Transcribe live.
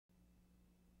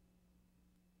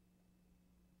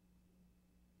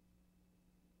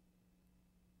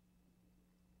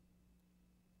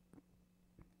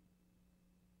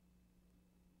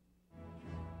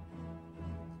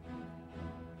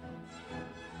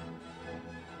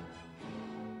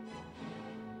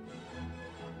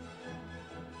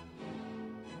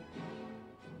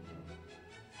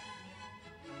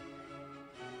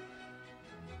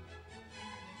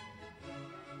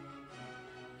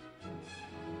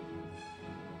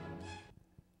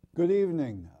Good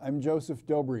evening. I'm Joseph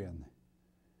Dobrian.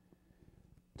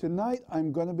 Tonight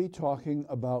I'm going to be talking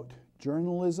about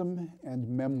journalism and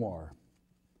memoir.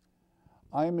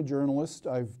 I am a journalist.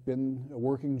 I've been a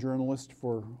working journalist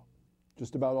for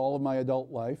just about all of my adult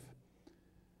life.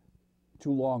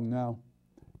 Too long now.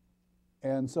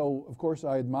 And so, of course,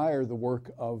 I admire the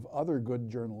work of other good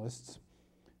journalists,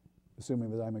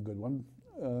 assuming that I'm a good one.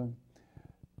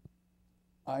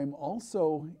 I'm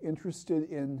also interested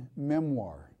in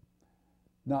memoir.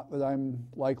 Not that I'm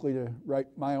likely to write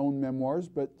my own memoirs,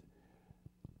 but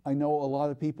I know a lot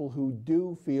of people who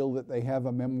do feel that they have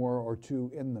a memoir or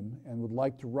two in them and would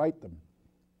like to write them.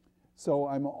 So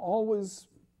I'm always,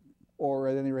 or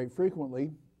at any rate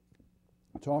frequently,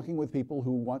 talking with people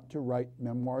who want to write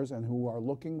memoirs and who are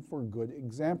looking for good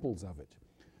examples of it.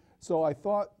 So I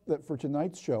thought that for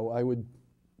tonight's show I would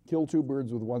kill two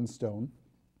birds with one stone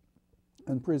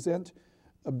and present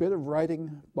a bit of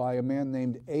writing by a man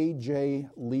named A.J.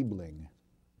 Liebling.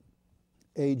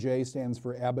 A.J. stands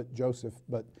for Abbot Joseph,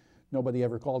 but nobody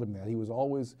ever called him that. He was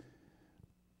always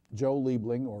Joe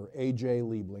Liebling or A.J.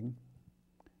 Liebling.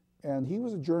 And he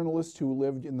was a journalist who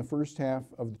lived in the first half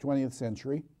of the 20th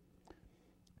century.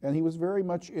 And he was very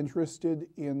much interested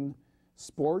in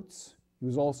sports. He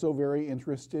was also very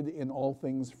interested in all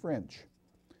things French.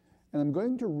 And I'm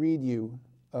going to read you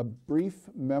a brief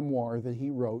memoir that he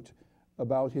wrote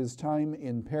about his time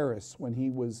in Paris when he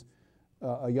was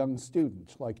a young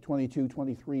student, like 22,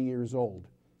 23 years old,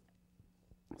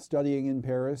 studying in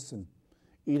Paris and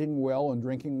eating well and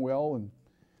drinking well and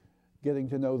getting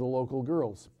to know the local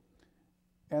girls.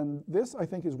 And this, I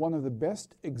think, is one of the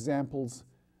best examples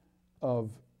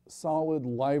of solid,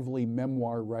 lively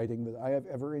memoir writing that I have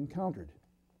ever encountered.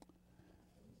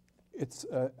 It's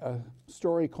a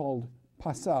story called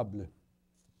Passable.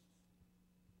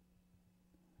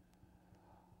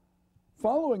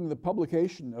 Following the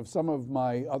publication of some of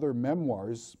my other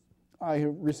memoirs, I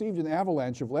received an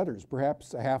avalanche of letters,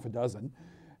 perhaps a half a dozen,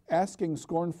 asking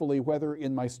scornfully whether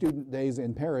in my student days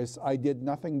in Paris I did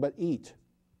nothing but eat.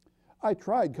 I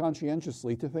tried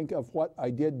conscientiously to think of what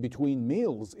I did between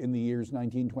meals in the years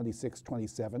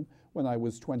 1926-27, when I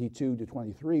was 22 to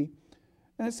 23,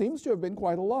 and it seems to have been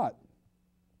quite a lot.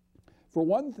 For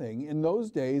one thing, in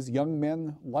those days, young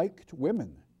men liked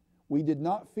women. We did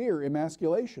not fear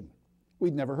emasculation.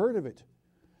 We'd never heard of it.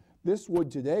 This would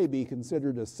today be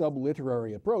considered a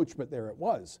sub-literary approach, but there it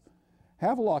was.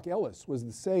 Havelock Ellis was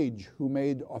the sage who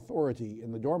made authority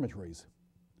in the dormitories.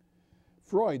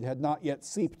 Freud had not yet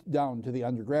seeped down to the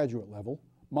undergraduate level.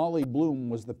 Molly Bloom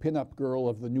was the pin-up girl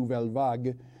of the Nouvelle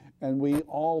Vague, and we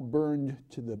all burned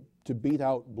to beat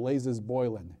out Blazes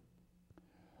Boylan.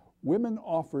 Women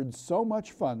offered so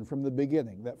much fun from the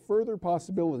beginning that further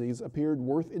possibilities appeared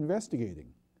worth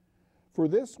investigating. For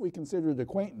this, we considered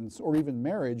acquaintance or even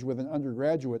marriage with an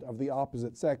undergraduate of the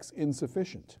opposite sex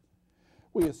insufficient.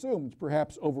 We assumed,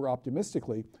 perhaps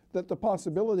over-optimistically, that the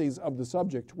possibilities of the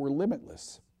subject were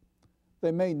limitless.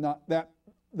 They may not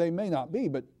be,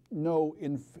 but no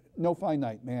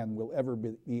finite man will ever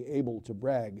be able to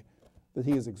brag that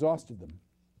he has exhausted them.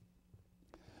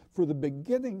 For the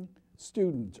beginning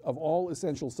student of all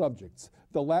essential subjects,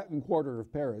 the Latin Quarter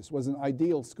of Paris was an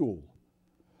ideal school.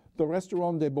 The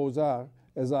Restaurant des Beaux-Arts,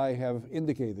 as I have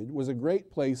indicated, was a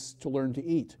great place to learn to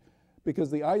eat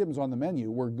because the items on the menu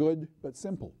were good but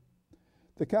simple.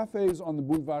 The cafes on the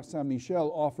Boulevard Saint-Michel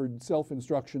offered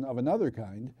self-instruction of another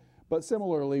kind, but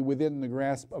similarly within the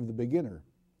grasp of the beginner.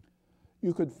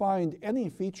 You could find any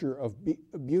feature of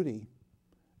beauty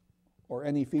or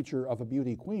any feature of a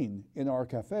beauty queen in our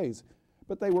cafes,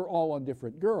 but they were all on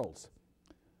different girls.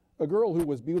 A girl who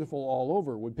was beautiful all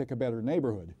over would pick a better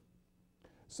neighborhood.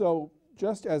 So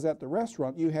just as at the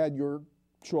restaurant, you had your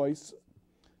choice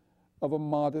of a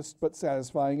modest but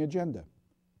satisfying agenda.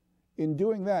 In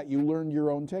doing that, you learned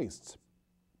your own tastes.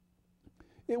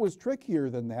 It was trickier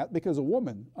than that because a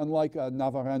woman, unlike a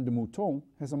Navarin de Mouton,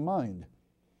 has a mind.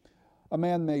 A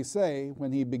man may say,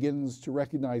 when he begins to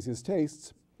recognize his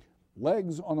tastes,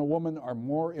 legs on a woman are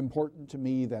more important to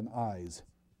me than eyes.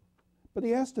 But he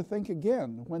has to think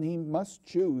again when he must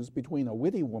choose between a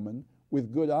witty woman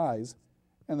with good eyes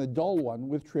and a dull one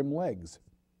with trim legs.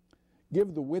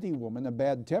 Give the witty woman a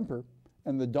bad temper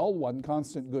and the dull one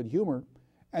constant good humor,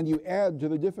 and you add to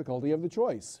the difficulty of the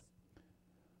choice.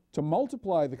 To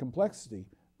multiply the complexity,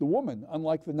 the woman,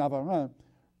 unlike the Navarin,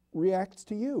 reacts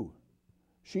to you.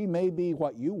 She may be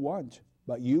what you want,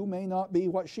 but you may not be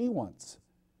what she wants.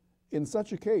 In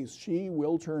such a case, she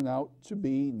will turn out to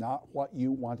be not what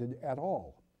you wanted at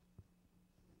all.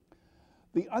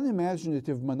 The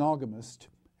unimaginative monogamist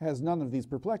has none of these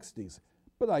perplexities,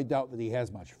 but I doubt that he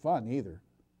has much fun either.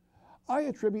 I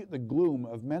attribute the gloom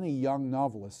of many young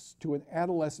novelists to an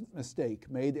adolescent mistake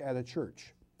made at a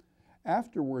church.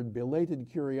 Afterward, belated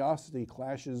curiosity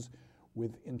clashes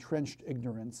with entrenched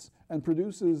ignorance and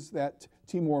produces that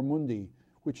timor mundi,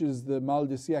 which is the mal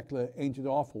de siècle, ain't it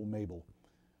awful, Mabel.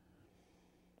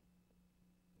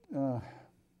 The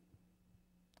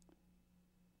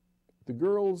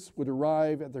girls would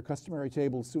arrive at their customary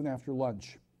tables soon after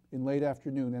lunch in late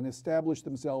afternoon and establish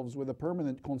themselves with a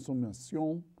permanent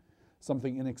consommation,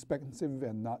 something inexpensive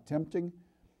and not tempting,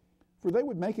 for they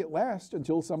would make it last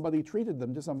until somebody treated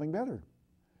them to something better.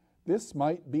 This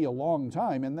might be a long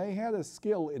time, and they had a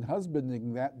skill in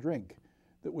husbanding that drink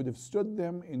that would have stood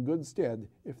them in good stead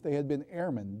if they had been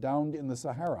airmen downed in the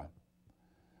Sahara.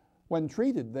 When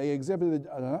treated, they exhibited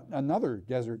another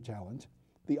desert talent,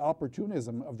 the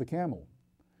opportunism of the camel.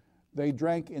 They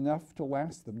drank enough to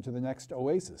last them to the next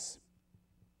oasis.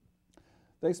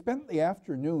 They spent the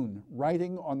afternoon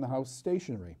writing on the house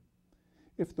stationery.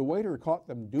 If the waiter caught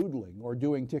them doodling or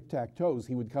doing tic-tac-toes,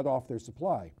 he would cut off their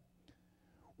supply.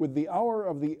 With the hour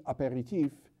of the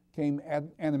apéritif came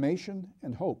animation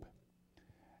and hope.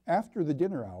 After the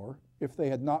dinner hour, if they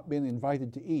had not been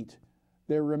invited to eat,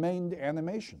 there remained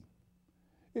animation.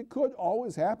 It could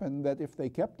always happen that if they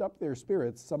kept up their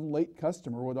spirits, some late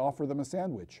customer would offer them a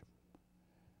sandwich.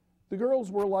 The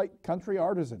girls were like country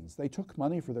artisans. They took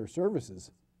money for their services,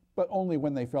 but only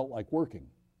when they felt like working.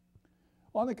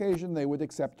 On occasion, they would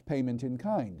accept payment in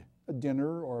kind, a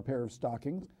dinner or a pair of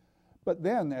stockings, but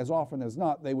then, as often as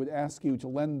not, they would ask you to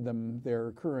lend them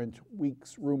their current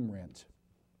week's room rent.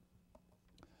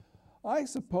 I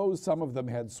suppose some of them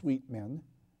had sweet men,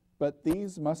 but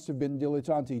these must have been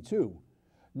dilettanti too.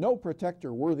 No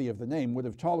protector worthy of the name would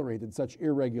have tolerated such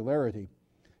irregularity.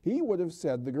 He would have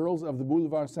said the girls of the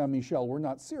Boulevard Saint-Michel were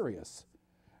not serious,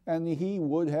 and he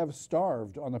would have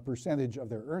starved on a percentage of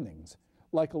their earnings,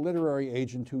 like a literary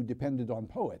agent who depended on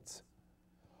poets.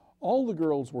 All the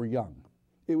girls were young.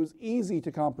 It was easy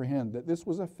to comprehend that this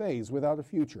was a phase without a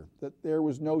future, that there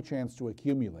was no chance to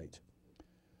accumulate.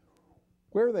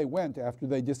 Where they went after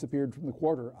they disappeared from the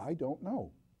quarter, I don't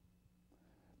know.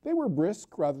 They were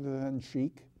brisk rather than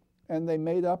chic, and they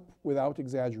made up without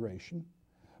exaggeration.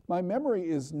 My memory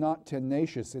is not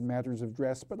tenacious in matters of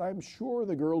dress, but I'm sure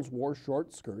the girls wore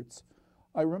short skirts.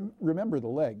 I remember the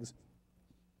legs.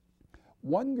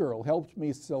 One girl helped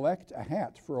me select a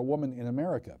hat for a woman in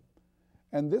America,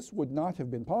 and this would not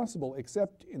have been possible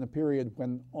except in a period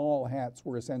when all hats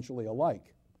were essentially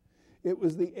alike. It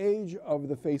was the age of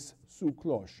the face sous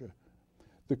cloche.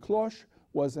 The cloche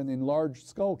was an enlarged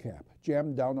skull cap,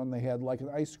 jammed down on the head like an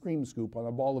ice cream scoop on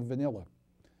a ball of vanilla.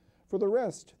 For the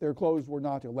rest, their clothes were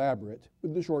not elaborate,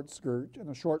 with the short skirt and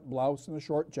a short blouse and a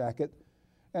short jacket,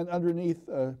 and underneath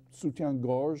a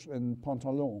soutien-gorge and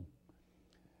pantalon.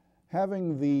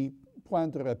 Having the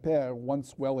point de repère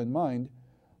once well in mind,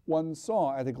 one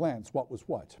saw at a glance what was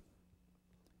what.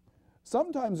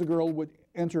 Sometimes a girl would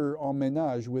enter en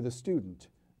ménage with a student,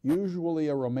 usually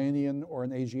a Romanian or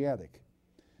an Asiatic.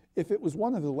 If it was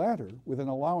one of the latter, with an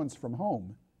allowance from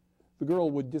home, the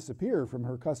girl would disappear from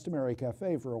her customary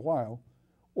café for a while,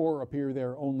 or appear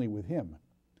there only with him.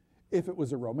 If it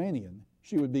was a Romanian,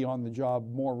 she would be on the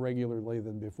job more regularly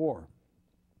than before.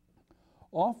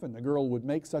 Often a girl would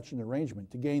make such an arrangement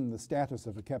to gain the status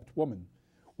of a kept woman,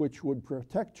 which would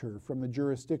protect her from the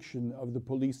jurisdiction of the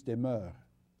police des mœurs.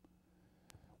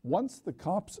 Once the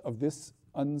cops of this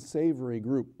unsavory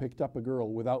group picked up a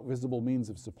girl without visible means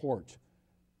of support,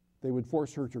 they would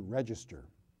force her to register.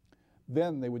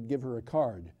 Then they would give her a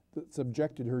card that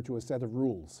subjected her to a set of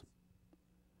rules.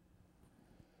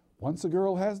 Once a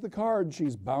girl has the card,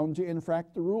 she's bound to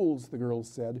infract the rules, the girls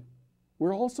said.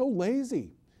 We're all so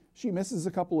lazy. She misses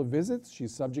a couple of visits,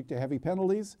 she's subject to heavy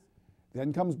penalties.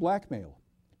 Then comes blackmail.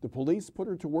 The police put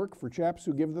her to work for chaps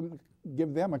who give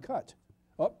them a cut.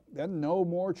 Oh, then no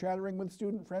more chattering with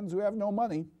student friends who have no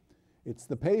money. It's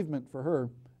the pavement for her,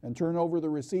 and turn over the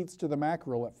receipts to the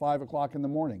mackerel at 5 o'clock in the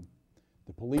morning.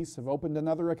 The police have opened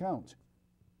another account.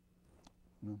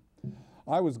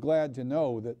 I was glad to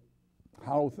know that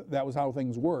that was how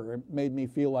things were. It made me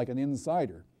feel like an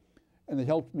insider, and it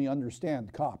helped me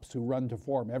understand cops who run to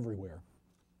form everywhere.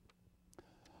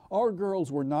 Our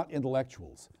girls were not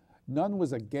intellectuals. None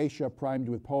was a geisha primed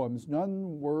with poems.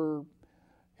 None were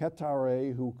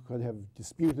hetairai who could have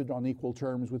disputed on equal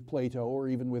terms with Plato or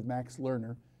even with Max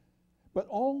Lerner. But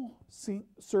all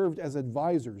served as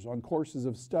advisors on courses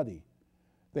of study.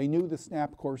 They knew the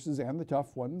snap courses and the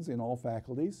tough ones in all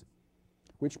faculties,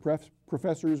 which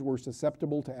professors were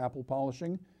susceptible to apple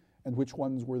polishing, and which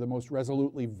ones were the most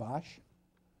resolutely vache.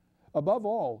 Above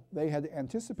all, they had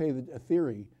anticipated a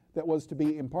theory that was to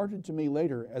be imparted to me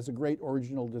later as a great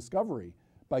original discovery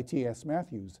by T.S.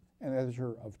 Matthews, an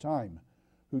editor of Time,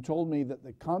 who told me that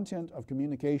the content of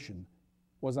communication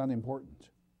was unimportant.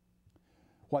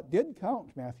 What did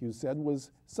count, Matthews said,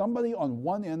 was somebody on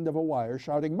one end of a wire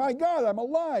shouting, "My God, I'm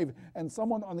alive!" and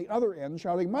someone on the other end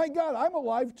shouting, "My God, I'm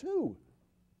alive too!"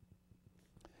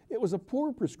 It was a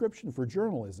poor prescription for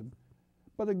journalism,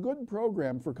 but a good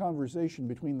program for conversation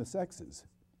between the sexes.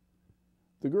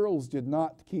 The girls did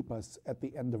not keep us at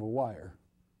the end of a wire.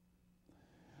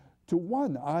 To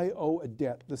one, I owe a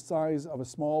debt the size of a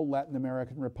small Latin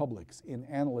American republic's in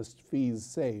analyst fees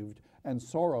saved and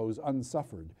sorrows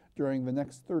unsuffered during the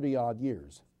next 30-odd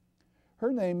years.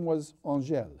 Her name was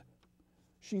Angèle.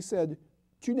 She said,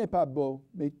 "Tu n'es pas beau,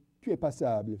 mais tu es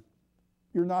passable."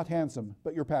 You're not handsome,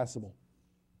 but you're passable.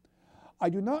 I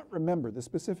do not remember the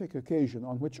specific occasion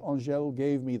on which Angèle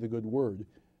gave me the good word,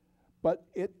 but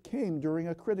it came during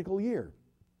a critical year.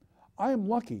 I am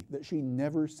lucky that she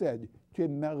never said, "Tu es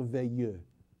merveilleux."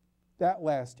 That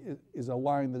last is a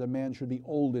line that a man should be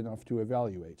old enough to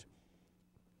evaluate.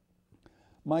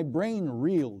 My brain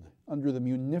reeled under the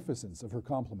munificence of her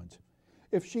compliment.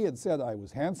 If she had said I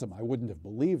was handsome, I wouldn't have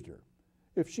believed her.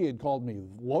 If she had called me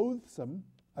loathsome,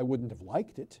 I wouldn't have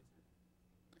liked it.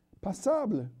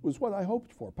 Passable was what I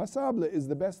hoped for. Passable is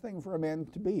the best thing for a man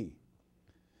to be.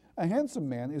 A handsome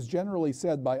man is generally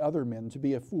said by other men to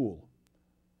be a fool,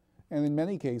 and in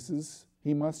many cases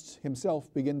he must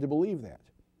himself begin to believe that.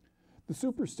 The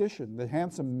superstition that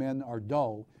handsome men are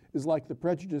dull is like the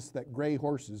prejudice that gray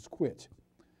horses quit.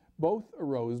 Both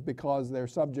arose because their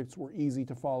subjects were easy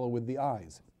to follow with the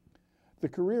eyes. The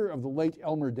career of the late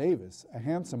Elmer Davis, a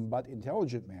handsome but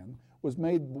intelligent man, was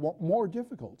made more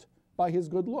difficult by his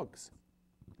good looks.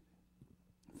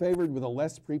 Favored with a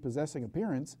less prepossessing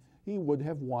appearance, he would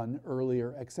have won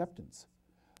earlier acceptance.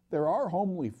 There are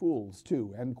homely fools,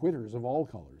 too, and quitters of all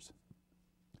colors.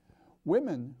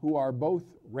 Women who are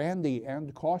both randy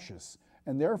and cautious,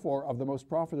 and therefore of the most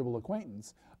profitable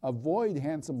acquaintance, avoid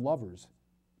handsome lovers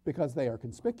because they are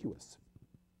conspicuous.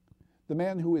 The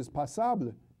man who is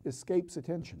passable escapes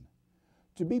attention.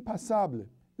 To be passable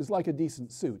is like a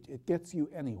decent suit. It gets you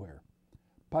anywhere.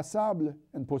 Passable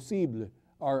and possible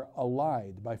are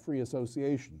allied by free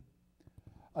association.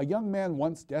 A young man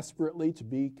wants desperately to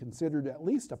be considered at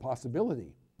least a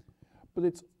possibility, but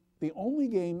it's the only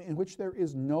game in which there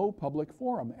is no public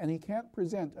forum, and he can't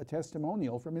present a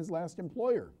testimonial from his last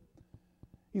employer.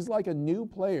 He's like a new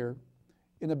player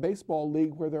in a baseball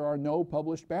league where there are no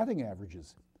published batting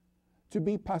averages. To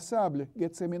be passable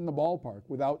gets him in the ballpark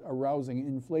without arousing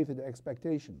inflated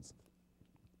expectations.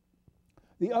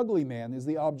 The ugly man is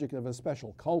the object of a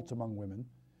special cult among women,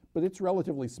 but it's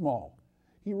relatively small.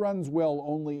 He runs well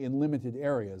only in limited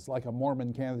areas, like a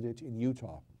Mormon candidate in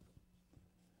Utah.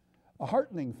 A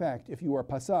heartening fact, if you are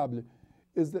passable,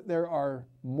 is that there are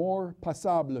more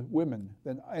passable women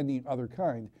than any other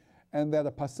kind, and that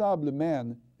a passable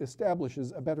man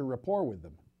establishes a better rapport with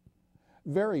them.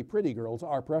 Very pretty girls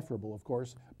are preferable, of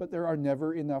course, but there are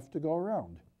never enough to go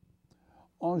around.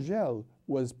 Angèle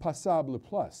was passable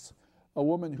plus, a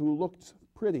woman who looked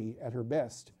pretty at her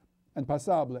best and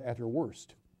passable at her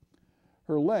worst.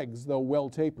 Her legs, though well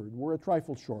tapered, were a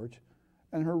trifle short,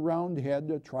 and her round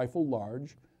head a trifle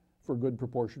large, for good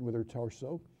proportion with her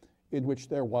torso, in which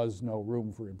there was no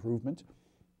room for improvement.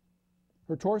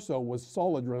 Her torso was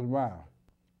solid Renoir.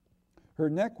 Her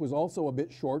neck was also a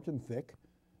bit short and thick,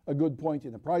 a good point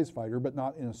in a prizefighter, but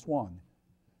not in a swan.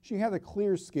 She had a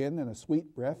clear skin and a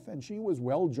sweet breath, and she was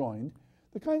well joined,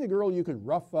 the kind of girl you could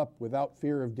rough up without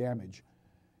fear of damage.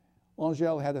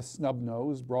 Angèle had a snub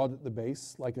nose, broad at the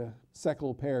base, like a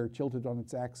seckel pear tilted on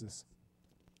its axis.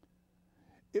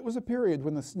 It was a period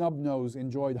when the snub nose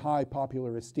enjoyed high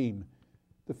popular esteem.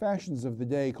 The fashions of the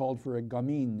day called for a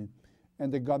gamine,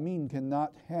 and a gamine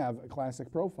cannot have a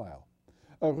classic profile.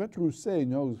 A retroussé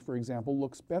nose, for example,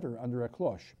 looks better under a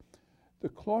cloche. The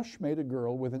cloche made a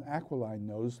girl with an aquiline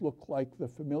nose look like the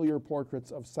familiar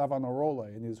portraits of Savonarola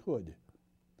in his hood.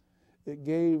 It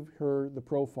gave her the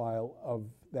profile of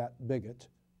that bigot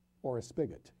or a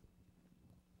spigot.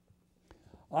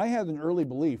 I had an early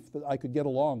belief that I could get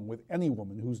along with any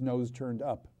woman whose nose turned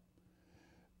up.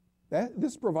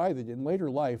 This proved in later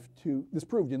life to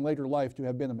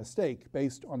have been a mistake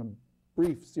based on a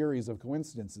brief series of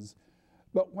coincidences,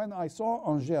 but when I saw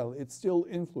Angèle, it still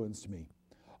influenced me.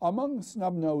 Among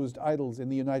snub-nosed idols in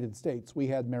the United States, we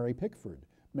had Mary Pickford,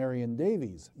 Marion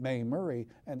Davies, Mae Murray,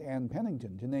 and Ann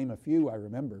Pennington, to name a few I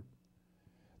remember.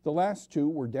 The last two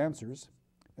were dancers,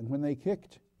 and when they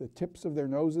kicked, the tips of their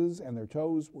noses and their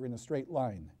toes were in a straight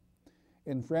line.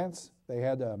 In France, they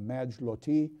had a Madge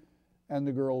Loti and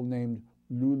a girl named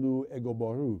Lulu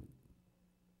Egoboru.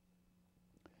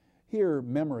 Here,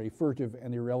 memory, furtive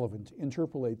and irrelevant,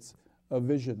 interpolates a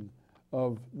vision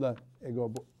of the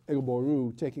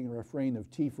Egoboru taking a refrain of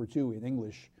Tea for Two in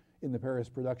English in the Paris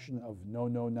production of No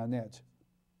No Nanette.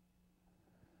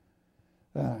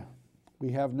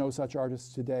 We have no such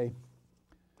artists today.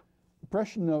 The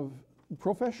profession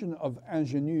of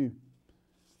ingénu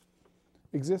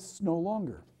exists no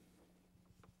longer.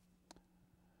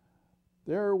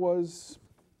 There was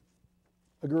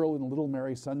a girl in Little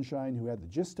Mary Sunshine who had the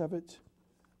gist of it,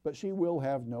 but she will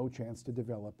have no chance to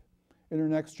develop. In her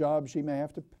next job, she may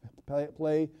have to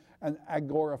play an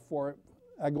agoraphobic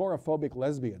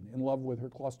lesbian in love with her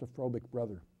claustrophobic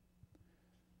brother.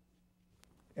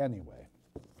 Anyway,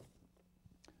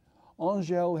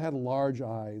 Angèle had large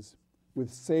eyes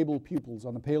with sable pupils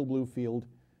on a pale blue field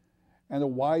and a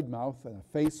wide mouth and a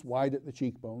face wide at the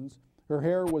cheekbones. Her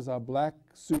hair was a black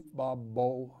soup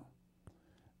bowl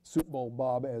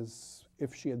bob, as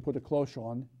if she had put a cloche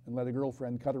on and let a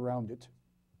girlfriend cut around it.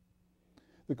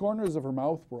 The corners of her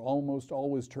mouth were almost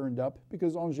always turned up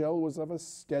because Angèle was of a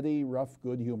steady, rough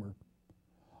good humor.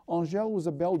 Angèle was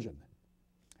a Belgian.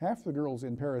 Half the girls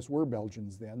in Paris were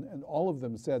Belgians then, and all of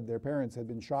them said their parents had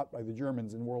been shot by the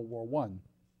Germans in World War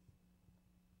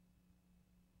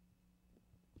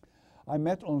I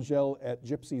met Angèle at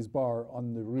Gypsy's Bar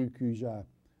on the Rue Cujas,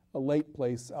 a late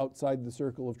place outside the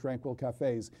circle of tranquil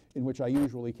cafes in which I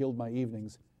usually killed my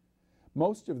evenings.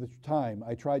 Most of the time,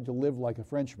 I tried to live like a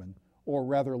Frenchman, or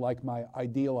rather like my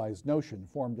idealized notion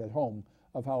formed at home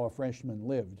of how a Frenchman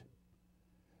lived.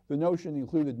 The notion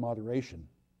included moderation.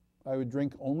 I would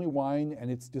drink only wine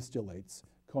and its distillates,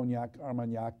 cognac,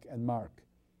 armagnac, and marc.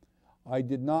 I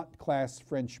did not class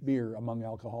French beer among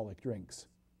alcoholic drinks.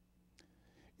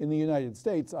 In the United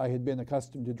States, I had been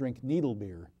accustomed to drink needle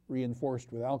beer,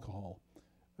 reinforced with alcohol.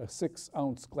 A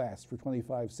 6-ounce glass for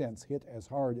 25 cents hit as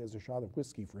hard as a shot of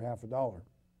whiskey for half a dollar.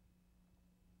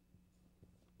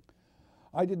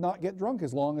 I did not get drunk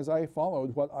as long as I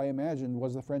followed what I imagined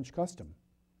was the French custom.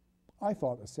 I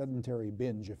thought a sedentary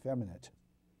binge effeminate.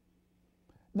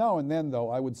 Now and then, though,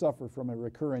 I would suffer from a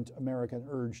recurrent American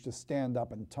urge to stand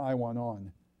up and tie one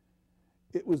on.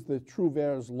 It was the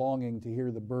Trouver's longing to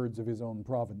hear the birds of his own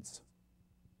province.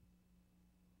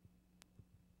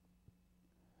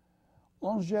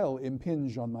 Angèle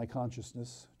impinged on my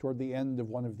consciousness toward the end of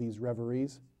one of these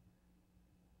reveries.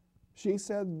 She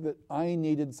said that I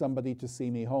needed somebody to see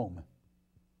me home.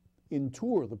 In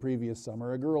Tours the previous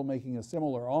summer, a girl making a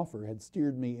similar offer had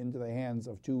steered me into the hands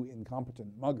of 2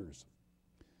 incompetent muggers.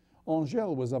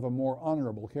 Angèle was of a more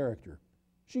honorable character.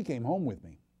 She came home with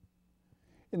me.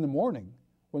 In the morning,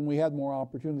 when we had more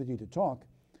opportunity to talk,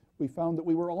 we found that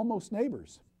we were almost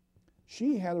neighbors.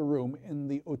 She had a room in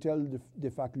the Hôtel de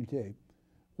Faculté,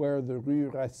 where the Rue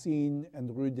Racine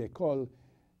and Rue d'École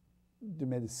de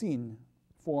Médecine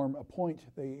form a point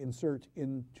they insert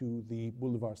into the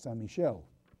Boulevard Saint-Michel.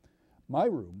 My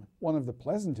room, one of the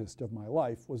pleasantest of my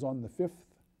life, was on the 5th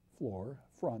floor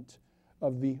front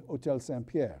of the Hôtel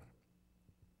Saint-Pierre,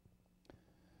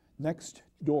 next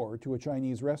door to a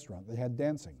Chinese restaurant that had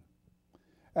dancing.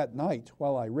 At night,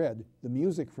 while I read, the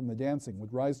music from the dancing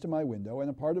would rise to my window, and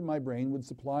a part of my brain would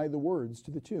supply the words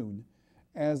to the tune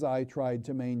as I tried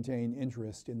to maintain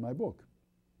interest in my book.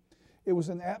 It was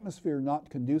an atmosphere not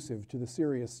conducive to the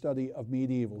serious study of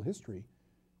medieval history,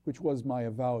 which was my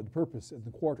avowed purpose in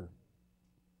the quarter.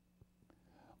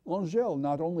 Angèle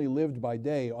not only lived by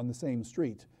day on the same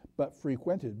street, but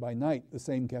frequented by night the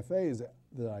same cafes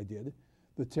that I did,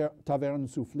 the Taverne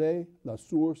Soufflée, La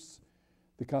Source,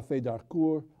 the Café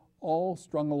d'Harcourt, all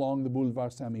strung along the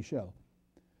Boulevard Saint-Michel.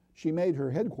 She made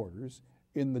her headquarters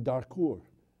in the d'Harcourt,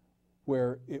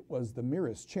 where it was the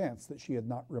merest chance that she had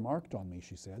not remarked on me,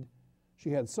 she said.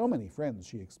 She had so many friends,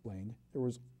 she explained. There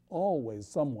was always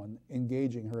someone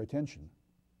engaging her attention.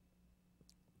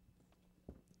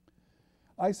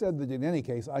 I said that in any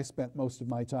case, I spent most of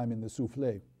my time in the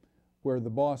Soufflé, where the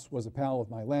boss was a pal of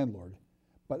my landlord.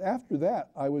 But after that,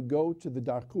 I would go to the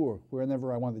d'Harcourt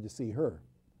whenever I wanted to see her.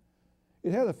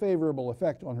 It had a favorable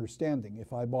effect on her standing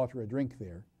if I bought her a drink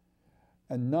there,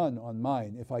 and none on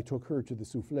mine if I took her to the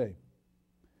Soufflé.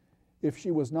 If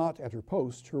she was not at her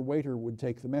post, her waiter would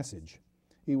take the message.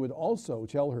 He would also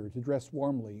tell her to dress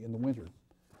warmly in the winter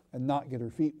and not get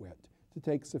her feet wet, to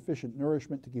take sufficient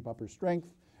nourishment to keep up her strength,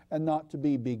 and not to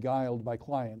be beguiled by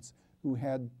clients who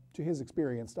had, to his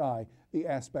experienced eye, the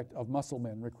aspect of muscle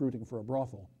men recruiting for a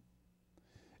brothel.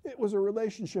 It was a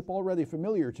relationship already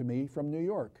familiar to me from New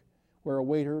York, where a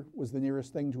waiter was the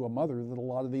nearest thing to a mother that a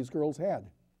lot of these girls had.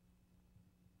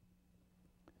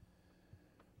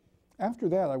 After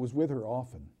that, I was with her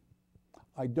often.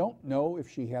 I don't know if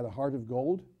she had a heart of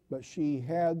gold, but she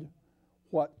had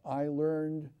what I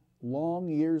learned long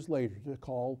years later to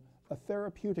call a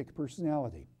therapeutic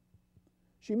personality.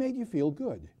 She made you feel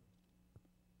good.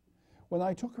 When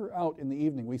I took her out in the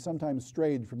evening, we sometimes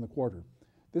strayed from the quarter.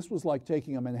 This was like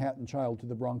taking a Manhattan child to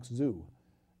the Bronx Zoo.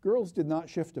 Girls did not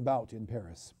shift about in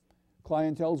Paris.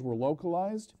 Clienteles were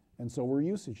localized, and so were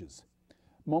usages.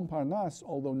 Montparnasse,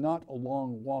 although not a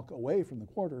long walk away from the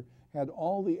quarter, had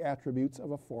all the attributes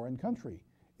of a foreign country,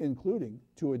 including,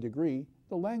 to a degree,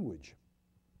 the language.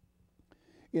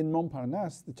 In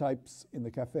Montparnasse, the types in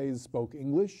the cafes spoke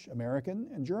English, American,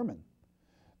 and German.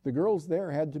 The girls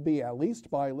there had to be at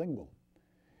least bilingual.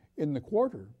 In the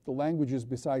quarter, the languages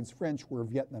besides French were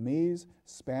Vietnamese,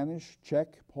 Spanish,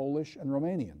 Czech, Polish, and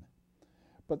Romanian.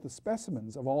 But the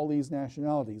specimens of all these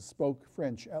nationalities spoke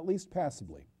French at least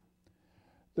passably.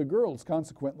 The girls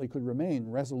consequently could remain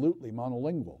resolutely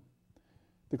monolingual.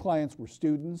 The clients were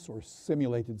students or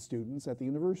simulated students at the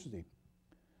university.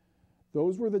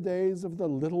 Those were the days of the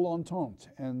Little Entente,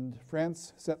 and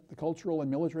France set the cultural and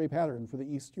military pattern for the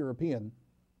East European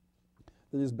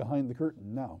that is behind the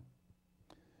curtain now.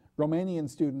 Romanian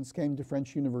students came to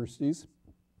French universities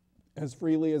as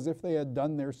freely as if they had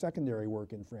done their secondary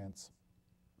work in France.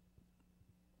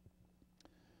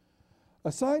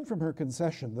 Aside from her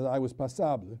concession that I was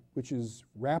passable, which is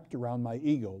wrapped around my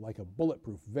ego like a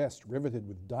bulletproof vest riveted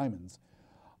with diamonds,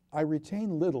 I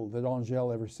retain little that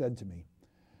Angèle ever said to me.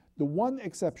 The one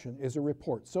exception is a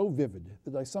report so vivid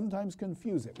that I sometimes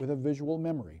confuse it with a visual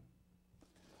memory.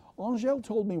 Angèle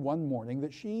told me one morning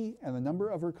that she and a number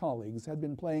of her colleagues had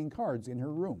been playing cards in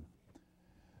her room.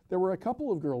 There were a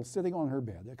couple of girls sitting on her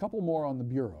bed, a couple more on the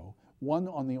bureau, one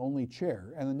on the only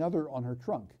chair, and another on her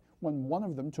trunk, when one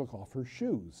of them took off her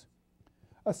shoes.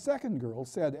 A second girl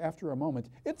said after a moment,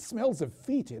 "It smells of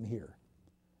feet in here."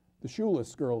 The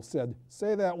shoeless girl said,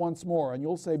 "Say that once more and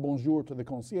you'll say bonjour to the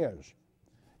concierge."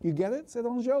 "You get it?" said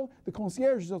Angèle. "The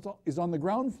concierge is on the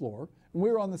ground floor and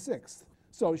we're on the 6th,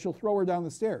 so she'll throw her down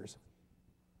the stairs."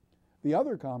 The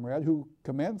other comrade who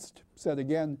commenced said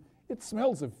again, "It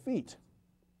smells of feet."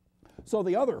 So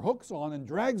the other hooks on and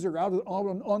drags her out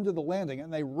onto the landing,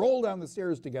 and they roll down the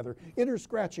stairs together,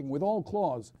 inter-scratching with all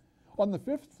claws. On the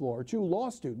 5th floor, 2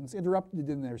 law students, interrupted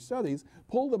in their studies,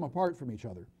 pulled them apart from each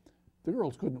other. The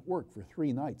girls couldn't work for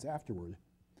 3 nights afterward.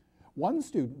 One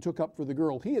student took up for the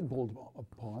girl he had pulled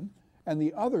upon, and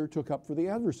the other took up for the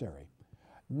adversary.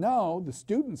 Now the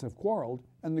students have quarreled,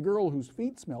 and the girl whose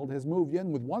feet smelled has moved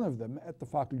in with one of them at the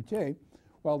faculté,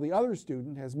 while the other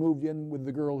student has moved in with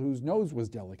the girl whose nose was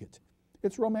delicate.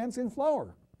 It's romance in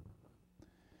flower.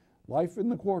 Life in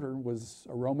the quarter was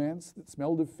a romance that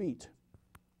smelled of feet.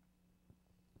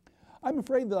 I'm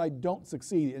afraid that I don't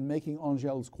succeed in making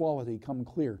Angèle's quality come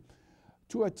clear.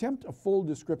 To attempt a full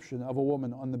description of a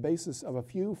woman on the basis of a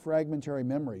few fragmentary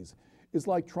memories is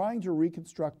like trying to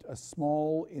reconstruct a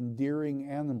small, endearing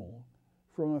animal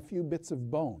from a few bits of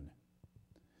bone.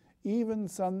 Even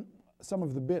some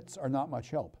of the bits are not much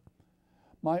help.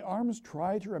 My arms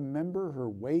try to remember her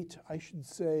weight, I should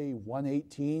say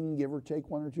 118, give or take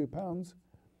 1 or 2 pounds.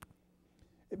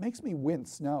 It makes me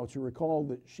wince now to recall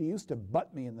that she used to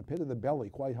butt me in the pit of the belly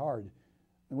quite hard,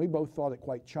 and we both thought it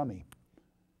quite chummy.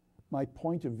 My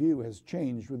point of view has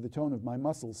changed with the tone of my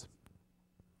muscles.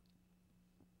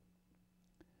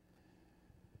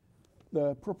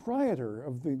 The proprietor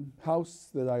of the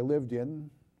house that I lived in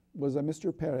was a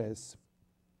Mr. Perez.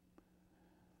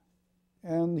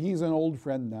 And he's an old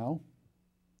friend now.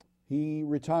 He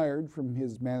retired from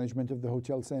his management of the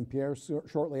Hotel Saint-Pierre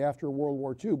shortly after World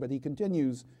War II, but he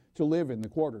continues to live in the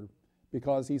quarter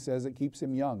because he says it keeps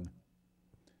him young.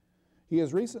 He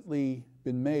has recently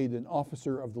been made an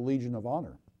officer of the Legion of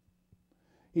Honor.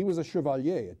 He was a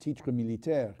chevalier, a titre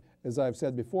militaire, as I've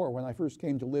said before, when I first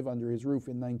came to live under his roof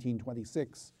in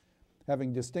 1926,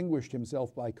 having distinguished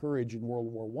himself by courage in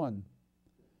World War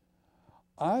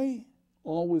I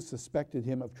always suspected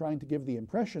him of trying to give the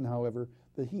impression, however,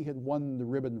 that he had won the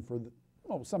ribbon for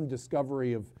some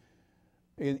discovery of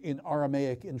in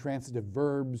Aramaic intransitive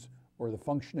verbs or the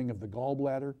functioning of the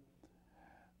gallbladder.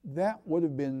 That would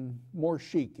have been more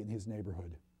chic in his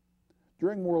neighborhood.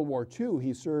 During World War II,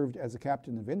 he served as a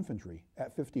captain of infantry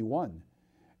at 51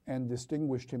 and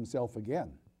distinguished himself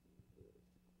again.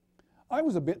 "I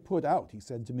was a bit put out," he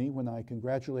said to me when I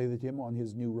congratulated him on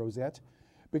his new rosette,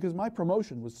 "because my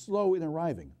promotion was slow in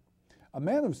arriving. A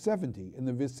man of 70 in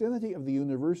the vicinity of the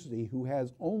university who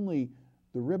has only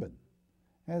the ribbon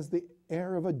has the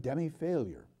air of a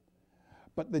demi-failure.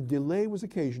 But the delay was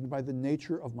occasioned by the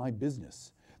nature of my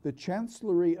business. The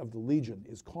Chancellery of the Legion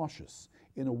is cautious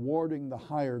in awarding the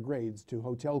higher grades to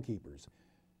hotel keepers,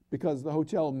 because the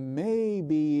hotel may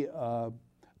be a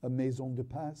maison de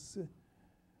passe.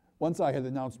 Once I had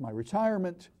announced my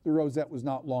retirement, the rosette was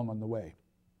not long on the way.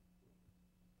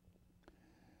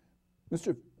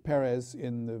 Mr. Perez,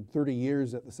 in the 30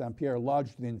 years at the St. Pierre,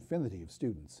 lodged an infinity of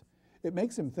students. It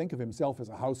makes him think of himself as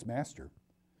a housemaster.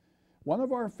 One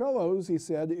of our fellows, he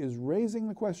said, is raising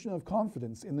the question of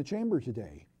confidence in the chamber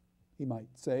today. He might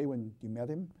say when you met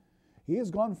him, he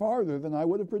has gone farther than I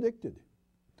would have predicted.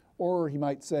 Or he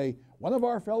might say, one of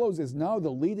our fellows is now the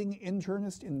leading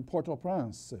internist in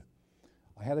Port-au-Prince.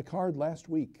 I had a card last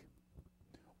week.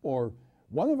 Or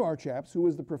one of our chaps, who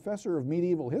is the professor of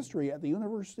medieval history at the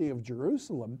University of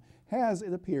Jerusalem, has,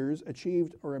 it appears,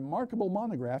 achieved a remarkable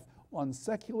monograph on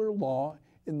secular law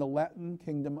in the Latin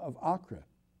kingdom of Acre.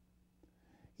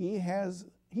 He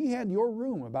had your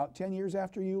room about 10 years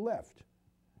after you left.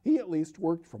 He at least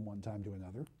worked from one time to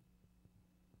another.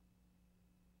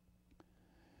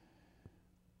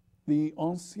 The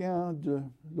Anciens de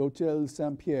l'Hôtel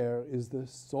Saint-Pierre is the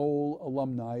sole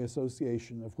alumni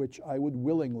association of which I would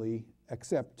willingly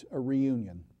accept a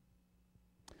reunion.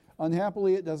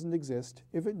 Unhappily, it doesn't exist.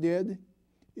 If it did,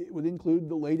 it would include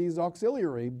the ladies'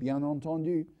 auxiliary, bien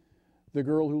entendu, the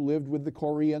girl who lived with the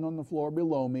Korean on the floor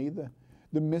below me,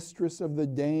 the mistress of the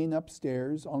Dane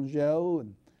upstairs, Angèle,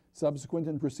 and subsequent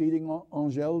and preceding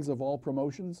Angèles of all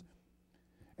promotions,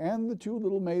 and the two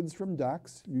little maids from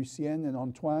Dax, Lucienne and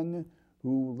Antoine,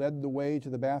 who led the way to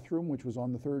the bathroom, which was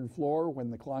on the 3rd floor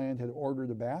when the client had ordered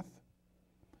a bath.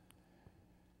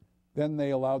 Then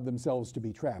they allowed themselves to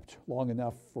be trapped long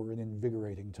enough for an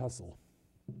invigorating tussle.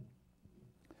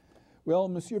 Well,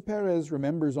 Monsieur Perez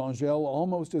remembers Angèle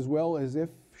almost as well as if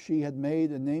she had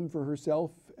made a name for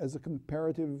herself as a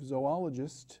comparative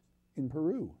zoologist in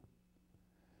Peru.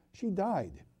 She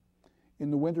died in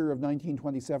the winter of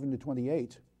 1927 to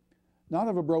 28, not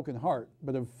of a broken heart,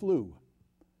 but of flu.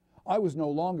 I was no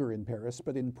longer in Paris,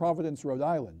 but in Providence, Rhode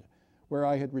Island, where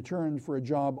I had returned for a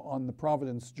job on the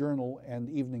Providence Journal and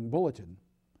Evening Bulletin.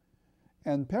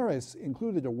 And Perez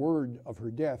included a word of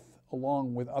her death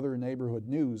along with other neighborhood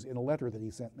news in a letter that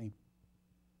he sent me.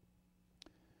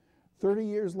 30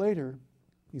 years later,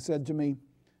 he said to me,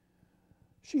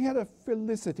 she had a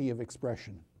felicity of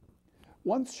expression.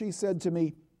 Once she said to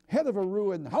me, "Head of a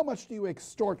ruin, how much do you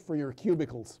extort for your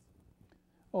cubicles?"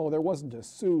 Oh, there wasn't a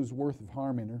sou's worth of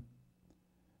harm in her.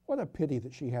 What a pity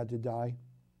that she had to die.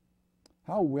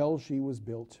 How well she was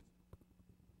built.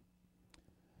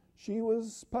 She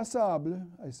was passable,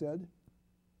 I said.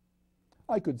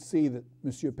 I could see that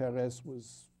Monsieur Perez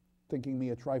was thinking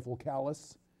me a trifle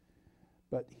callous,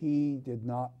 but he did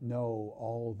not know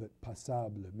all that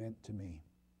passable meant to me.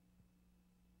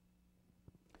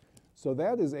 So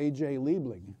that is A.J.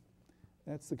 Liebling.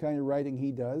 That's the kind of writing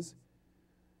he does.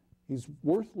 He's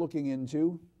worth looking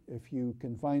into if you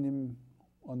can find him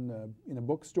in a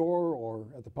bookstore or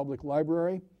at the public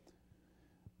library.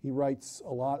 He writes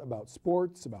a lot about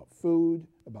sports, about food,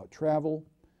 about travel,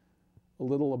 a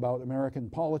little about American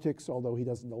politics, although he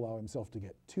doesn't allow himself to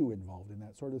get too involved in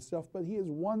that sort of stuff. But he is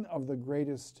one of the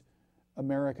greatest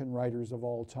American writers of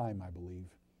all time, I believe.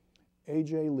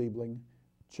 A.J. Liebling,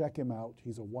 check him out.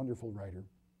 He's a wonderful writer.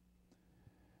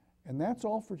 And that's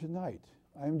all for tonight.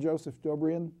 I'm Joseph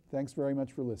Dobrian. Thanks very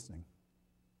much for listening.